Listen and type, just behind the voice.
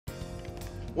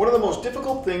One of the most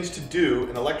difficult things to do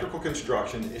in electrical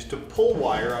construction is to pull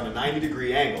wire on a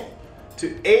 90-degree angle.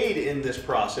 To aid in this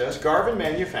process, Garvin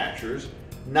manufactures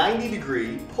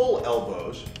 90-degree pull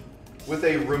elbows with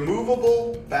a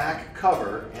removable back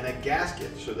cover and a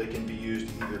gasket so they can be used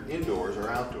either indoors or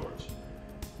outdoors.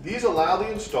 These allow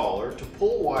the installer to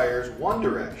pull wires one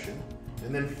direction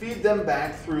and then feed them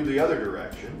back through the other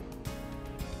direction,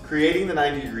 creating the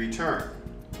 90-degree turn.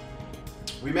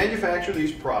 We manufacture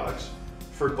these products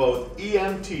for both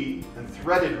EMT and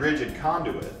threaded rigid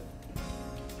conduit.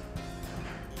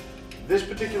 This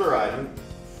particular item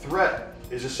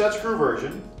is a set screw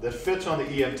version that fits on the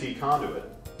EMT conduit,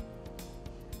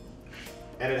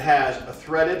 and it has a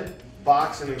threaded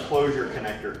box and enclosure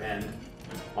connector end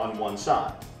on one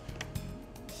side.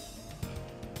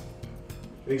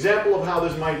 An example of how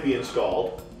this might be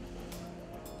installed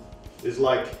is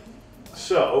like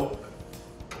so.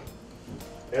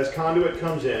 As conduit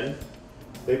comes in,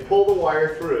 they pull the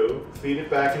wire through, feed it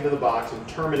back into the box, and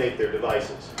terminate their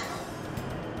devices.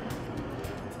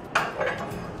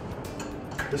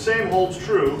 The same holds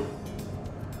true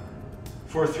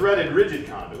for threaded rigid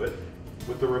conduit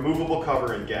with the removable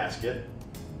cover and gasket,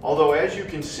 although as you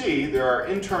can see there are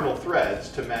internal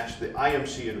threads to match the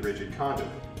IMC and rigid conduit.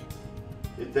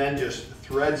 It then just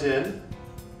threads in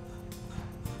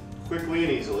quickly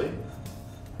and easily,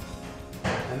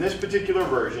 and this particular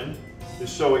version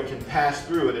is so it can pass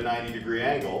through at a 90-degree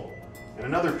angle, and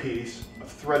another piece of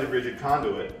threaded rigid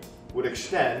conduit would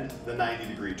extend the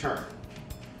 90-degree turn.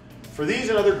 For these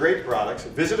and other great products,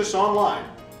 visit us online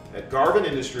at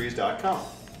garvinindustries.com.